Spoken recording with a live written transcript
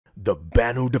The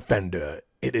Banu Defender.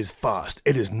 It is fast,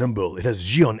 it is nimble, it has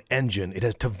Xeon engine, it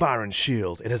has Tavaran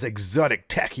shield, it has exotic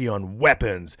tachyon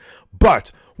weapons.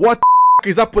 But what the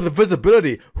is up with the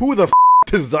visibility? Who the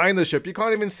designed the ship? You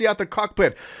can't even see out the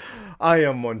cockpit. I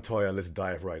am Montoya. Let's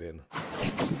dive right in.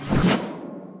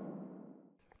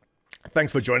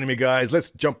 Thanks for joining me, guys. Let's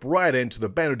jump right into the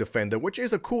Banu Defender, which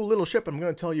is a cool little ship. I'm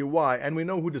going to tell you why, and we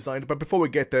know who designed it. But before we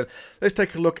get there, let's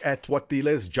take a look at what the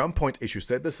latest jump point issue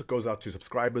said. This goes out to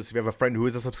subscribers. If you have a friend who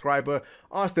is a subscriber,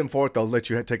 ask them for it. They'll let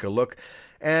you take a look.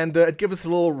 And it gives us a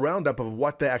little roundup of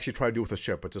what they actually try to do with the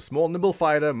ship. It's a small, nimble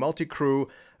fighter, multi-crew,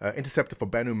 interceptor for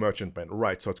Banu merchantmen.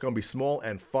 Right, so it's going to be small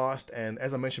and fast. And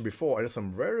as I mentioned before, it has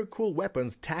some very cool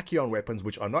weapons, tachyon weapons,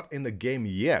 which are not in the game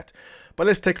yet. But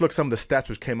let's take a look at some of the stats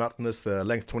which came out in this.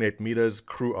 Length 28 meters,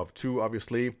 crew of 2,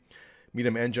 obviously.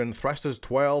 Medium engine, thrusters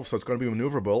 12, so it's going to be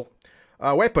maneuverable.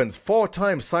 Weapons, 4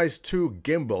 times size 2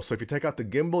 gimbal. So if you take out the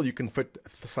gimbal, you can fit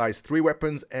size 3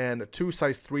 weapons and 2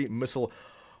 size 3 missile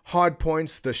hard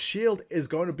points. The shield is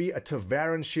going to be a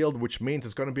Tavaran shield, which means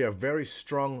it's going to be a very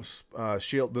strong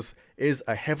shield. This is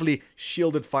a heavily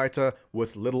shielded fighter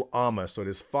with little armor, so it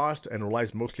is fast and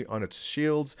relies mostly on its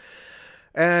shields.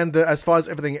 And as far as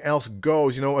everything else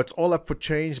goes, you know, it's all up for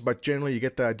change, but generally you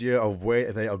get the idea of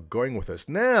where they are going with this.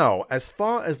 Now, as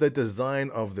far as the design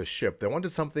of the ship, they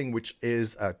wanted something which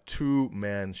is a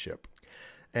 2-man ship.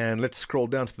 And let's scroll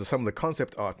down to some of the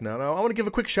concept art now. Now, I want to give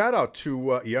a quick shout out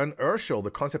to Jan Urschel,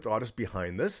 the concept artist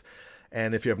behind this.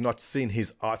 And if you have not seen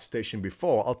his art station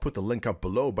before, I'll put the link up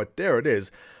below. But there it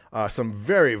is. Some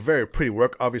very, very pretty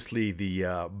work. Obviously,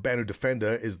 the Banu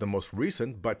Defender is the most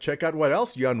recent. But check out what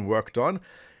else Jan worked on.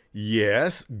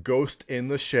 Yes, Ghost in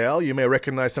the Shell. You may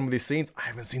recognize some of these scenes. I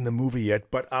haven't seen the movie yet,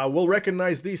 but I will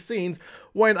recognize these scenes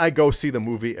when I go see the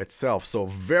movie itself. So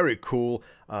very cool.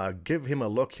 Give him a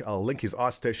look. I'll link his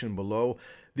art station below.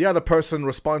 The other person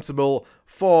responsible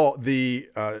for the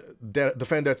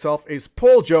Defender itself is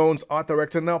Paul Jones, art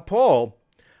director. Now, Paul,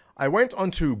 I went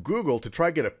onto Google to try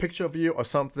to get a picture of you or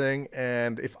something,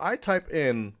 and if I type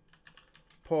in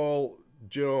Paul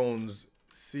Jones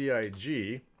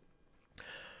CIG,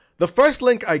 the first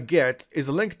link I get is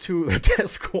a link to the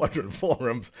Death Squadron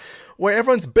forums, where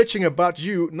everyone's bitching about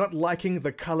you not liking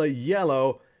the color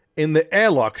yellow in the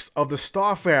airlocks of the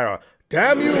Starfarer.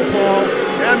 Damn you, Paul!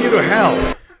 Damn you to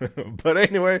hell! But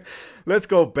anyway, let's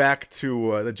go back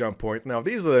to the jump point. Now,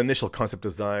 these are the initial concept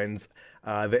designs.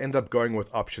 They end up going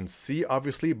with option C,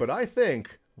 obviously, but I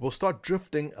think we'll start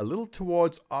drifting a little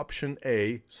towards option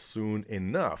A soon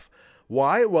enough.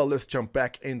 Why? Well, let's jump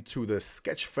back into the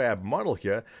Sketchfab model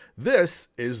here. This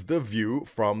is the view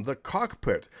from the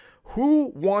cockpit.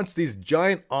 Who wants these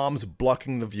giant arms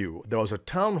blocking the view? There was a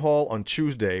town hall on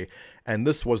Tuesday, and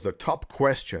this was the top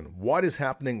question. What is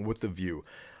happening with the view?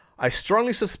 I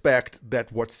strongly suspect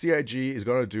that what CIG is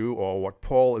going to do, or what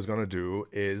Paul is going to do,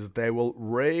 is they will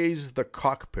raise the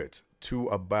cockpit to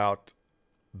about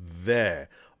there.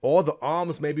 Or the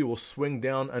arms maybe will swing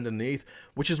down underneath,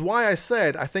 which is why I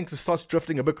said I think this starts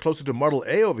drifting a bit closer to Model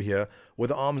A over here, with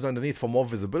the arms underneath for more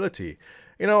visibility.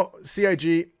 You know,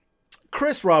 CIG,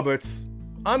 Chris Roberts,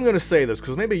 I'm going to say this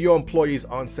because maybe your employees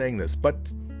aren't saying this,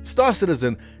 but Star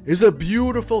Citizen is a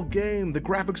beautiful game. The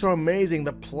graphics are amazing.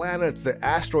 The planets, the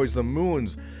asteroids, the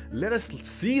moons. Let us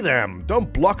see them.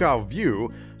 Don't block our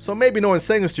view. So maybe no one's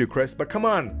saying this to you, Chris, but come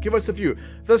on, give us a view.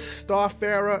 The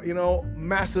Starfarer, you know,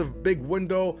 massive big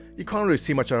window. You can't really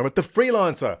see much out of it. The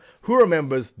Freelancer. Who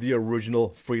remembers the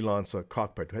original Freelancer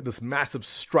cockpit? It had this massive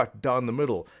strut down the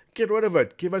middle. Get rid of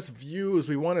it. Give us views.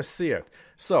 We want to see it.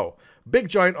 So, big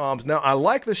giant arms. Now, I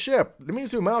like the ship. Let me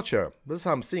zoom out here. This is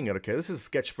how I'm seeing it, okay? This is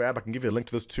Sketchfab. I can give you a link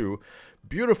to this too.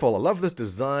 Beautiful. I love this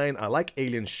design. I like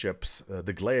alien ships.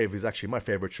 The Glaive is actually my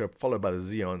favorite ship, followed by the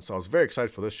Xeon. So I was very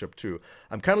excited for this ship too.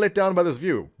 I'm kind of let down by this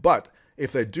view, but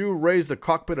if they do raise the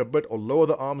cockpit a bit or lower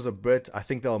the arms a bit, I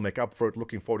think they'll make up for it.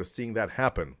 Looking forward to seeing that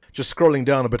happen. Just scrolling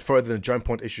down a bit further in the jump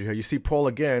point issue here, you see Paul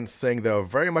again saying they're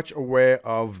very much aware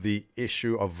of the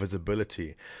issue of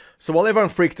visibility. So while everyone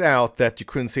freaked out that you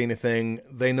couldn't see anything,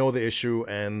 they know the issue,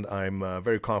 and I'm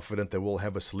very confident they will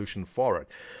have a solution for it.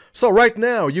 So right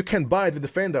now, you can buy the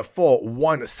Defender for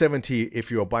 $170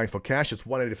 if you're buying for cash. It's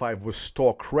 $185 with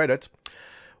store credit.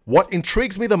 What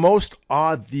intrigues me the most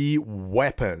are the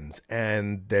weapons,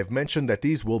 and they've mentioned that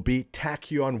these will be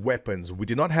tachyon weapons. We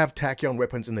do not have tachyon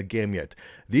weapons in the game yet.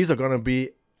 These are going to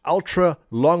be ultra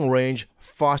long range,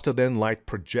 faster than light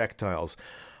projectiles.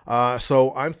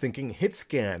 So I'm thinking hit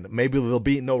scan. Maybe there'll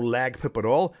be no lag pip at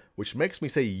all, which makes me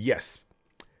say yes,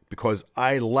 because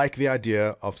I like the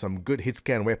idea of some good hit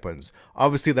scan weapons.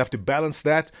 Obviously, they have to balance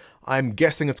that. I'm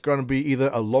guessing it's going to be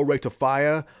either a low rate of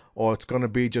fire or it's going to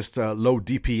be just low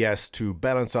DPS to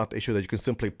balance out the issue that you can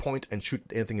simply point and shoot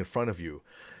anything in front of you.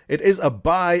 It is a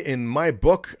buy in my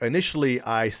book. Initially,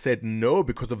 I said no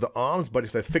because of the arms, but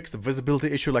if they fix the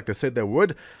visibility issue like they said they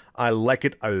would, I like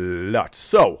it a lot.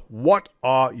 So, what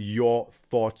are your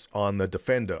thoughts on the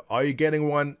Defender? Are you getting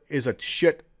one? Is it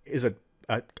shit? Is it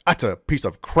an utter piece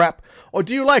of crap? Or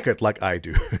do you like it like I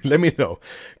do? Let me know.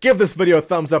 Give this video a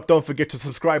thumbs up. Don't forget to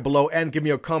subscribe below and give me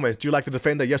your comments. Do you like the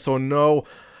Defender? Yes or no?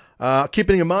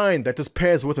 Keeping in mind that this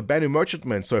pairs with a Banu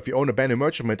Merchantman, so if you own a Banu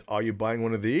Merchantman, are you buying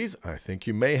one of these? I think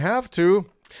you may have to.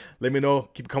 Let me know.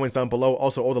 Keep comments down below.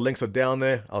 Also, all the links are down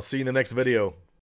there. I'll see you in the next video.